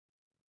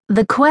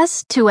The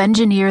Quest to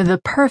Engineer the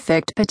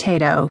Perfect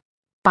Potato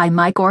by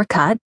Mike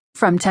Orcutt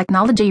from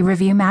Technology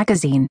Review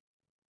magazine.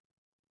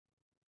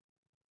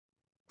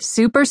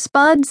 Super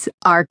spuds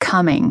are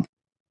coming.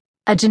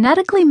 A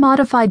genetically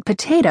modified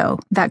potato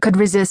that could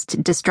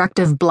resist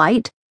destructive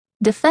blight,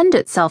 defend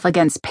itself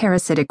against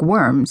parasitic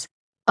worms,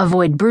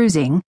 avoid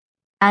bruising,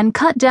 and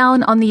cut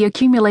down on the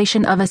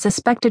accumulation of a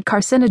suspected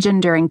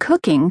carcinogen during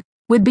cooking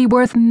would be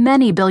worth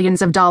many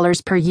billions of dollars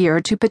per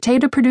year to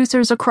potato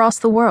producers across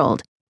the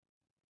world.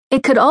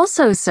 It could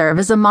also serve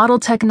as a model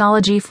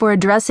technology for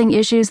addressing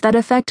issues that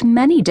affect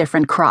many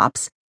different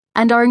crops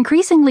and are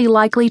increasingly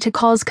likely to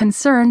cause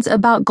concerns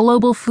about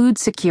global food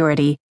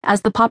security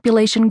as the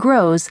population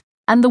grows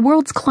and the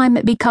world's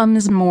climate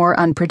becomes more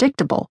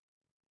unpredictable.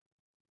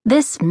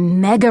 This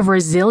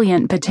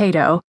mega-resilient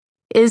potato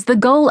is the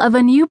goal of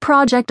a new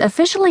project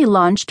officially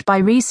launched by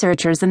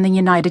researchers in the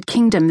United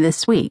Kingdom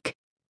this week.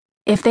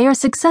 If they are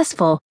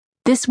successful,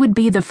 this would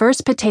be the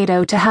first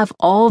potato to have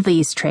all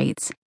these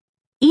traits,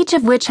 each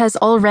of which has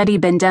already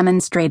been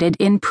demonstrated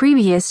in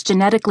previous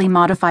genetically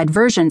modified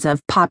versions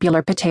of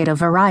popular potato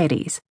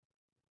varieties.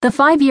 The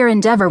 5-year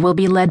endeavor will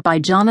be led by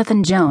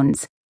Jonathan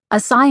Jones,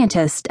 a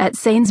scientist at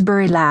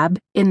Sainsbury Lab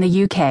in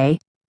the UK,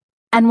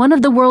 and one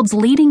of the world's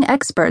leading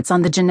experts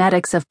on the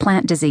genetics of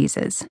plant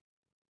diseases.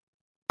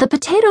 The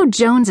potato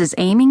Jones is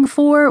aiming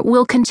for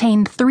will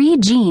contain 3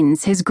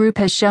 genes his group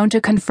has shown to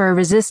confer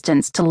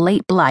resistance to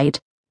late blight,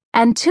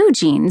 and 2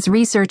 genes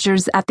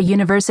researchers at the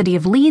University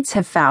of Leeds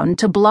have found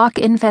to block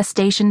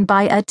infestation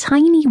by a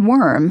tiny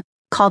worm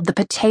called the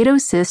potato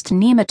cyst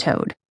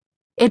nematode.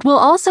 It will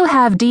also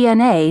have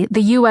DNA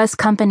the U.S.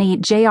 company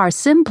J.R.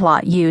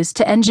 Simplot used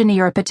to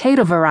engineer a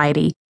potato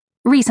variety,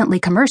 recently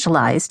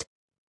commercialized,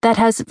 that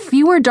has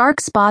fewer dark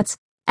spots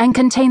and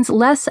contains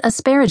less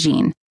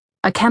asparagine,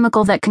 a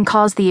chemical that can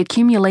cause the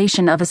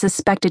accumulation of a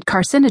suspected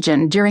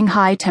carcinogen during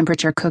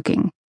high-temperature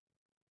cooking.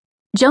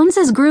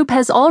 Jones's group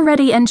has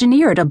already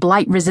engineered a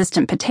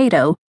blight-resistant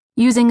potato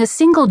using a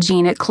single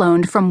gene it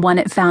cloned from one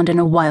it found in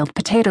a wild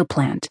potato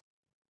plant.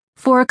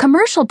 For a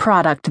commercial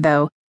product,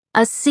 though,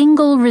 a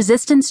single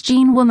resistance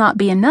gene will not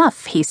be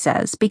enough, he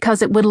says,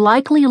 because it would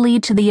likely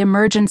lead to the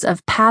emergence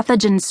of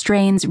pathogen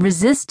strains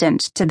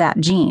resistant to that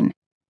gene.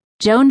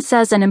 Jones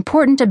says an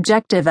important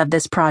objective of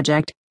this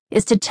project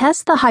is to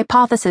test the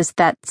hypothesis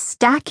that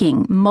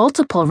stacking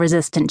multiple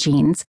resistant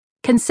genes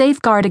can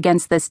safeguard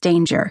against this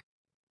danger.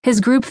 His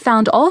group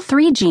found all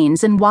 3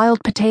 genes in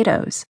wild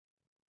potatoes.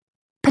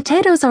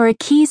 Potatoes are a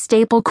key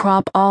staple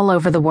crop all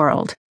over the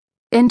world.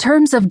 In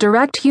terms of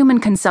direct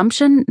human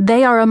consumption,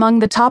 they are among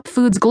the top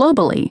foods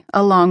globally,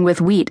 along with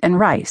wheat and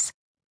rice.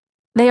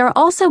 They are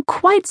also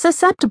quite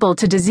susceptible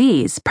to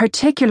disease,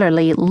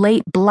 particularly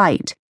late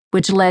blight,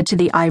 which led to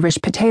the Irish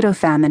potato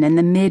famine in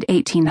the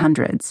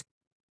mid-1800s.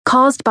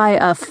 Caused by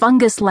a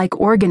fungus-like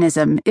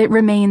organism, it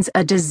remains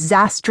a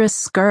disastrous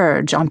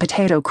scourge on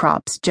potato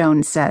crops,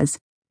 Jones says.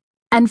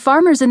 And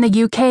farmers in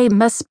the UK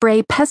must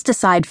spray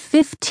pesticide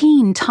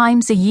 15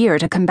 times a year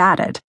to combat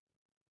it.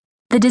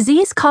 The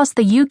disease cost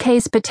the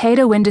UK's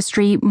potato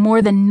industry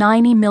more than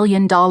 $90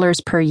 million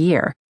per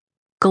year.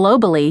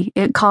 Globally,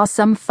 it costs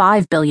some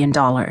 $5 billion.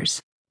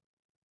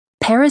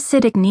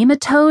 Parasitic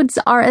nematodes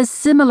are a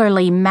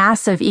similarly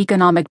massive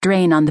economic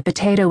drain on the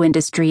potato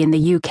industry in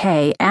the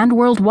UK and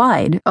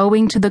worldwide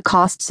owing to the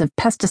costs of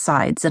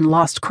pesticides and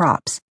lost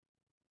crops.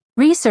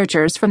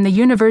 Researchers from the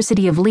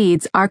University of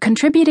Leeds are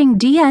contributing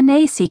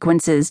DNA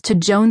sequences to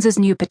Jones's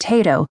new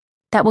potato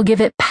that will give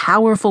it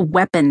powerful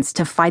weapons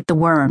to fight the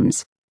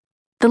worms.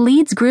 The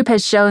Leeds group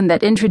has shown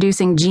that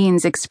introducing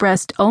genes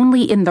expressed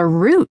only in the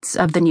roots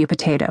of the new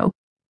potato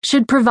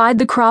should provide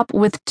the crop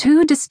with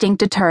 2 distinct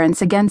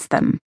deterrents against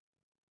them.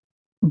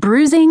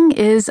 Bruising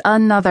is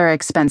another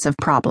expensive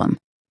problem.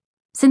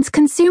 Since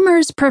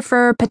consumers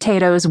prefer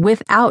potatoes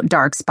without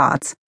dark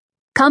spots,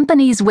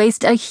 companies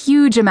waste a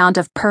huge amount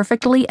of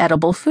perfectly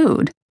edible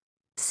food.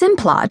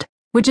 Simplot,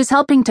 which is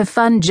helping to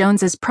fund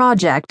Jones's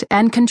project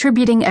and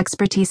contributing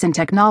expertise in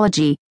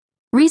technology,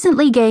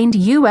 recently gained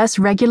U.S.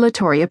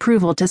 regulatory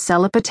approval to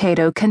sell a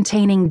potato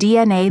containing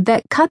DNA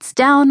that cuts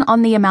down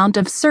on the amount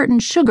of certain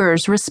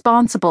sugars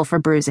responsible for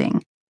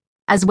bruising,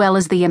 as well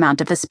as the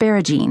amount of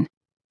asparagine.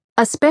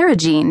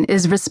 Asparagine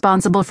is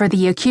responsible for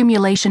the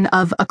accumulation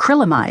of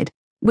acrylamide,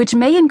 which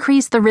may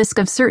increase the risk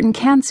of certain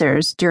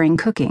cancers during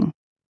cooking.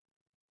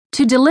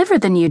 To deliver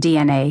the new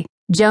DNA,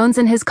 Jones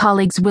and his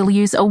colleagues will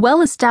use a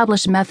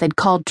well-established method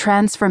called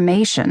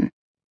transformation,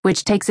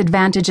 which takes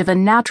advantage of a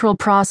natural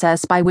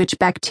process by which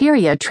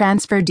bacteria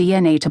transfer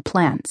DNA to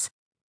plants.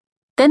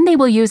 Then they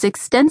will use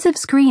extensive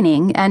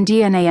screening and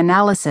DNA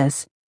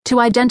analysis to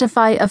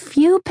identify a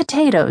few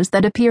potatoes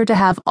that appear to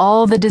have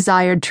all the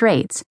desired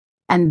traits,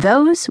 and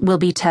those will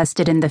be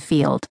tested in the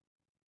field.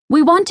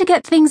 "We want to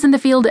get things in the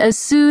field as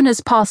soon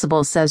as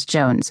possible," says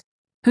Jones,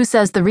 who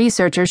says the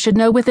researchers should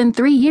know within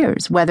 3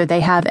 years whether they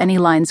have any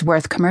lines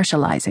worth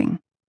commercializing.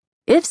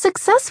 If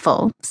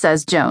successful,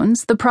 says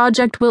Jones, the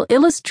project will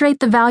illustrate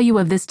the value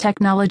of this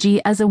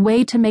technology as a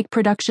way to make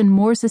production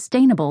more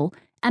sustainable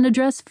and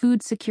address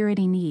food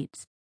security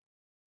needs.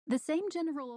 The same general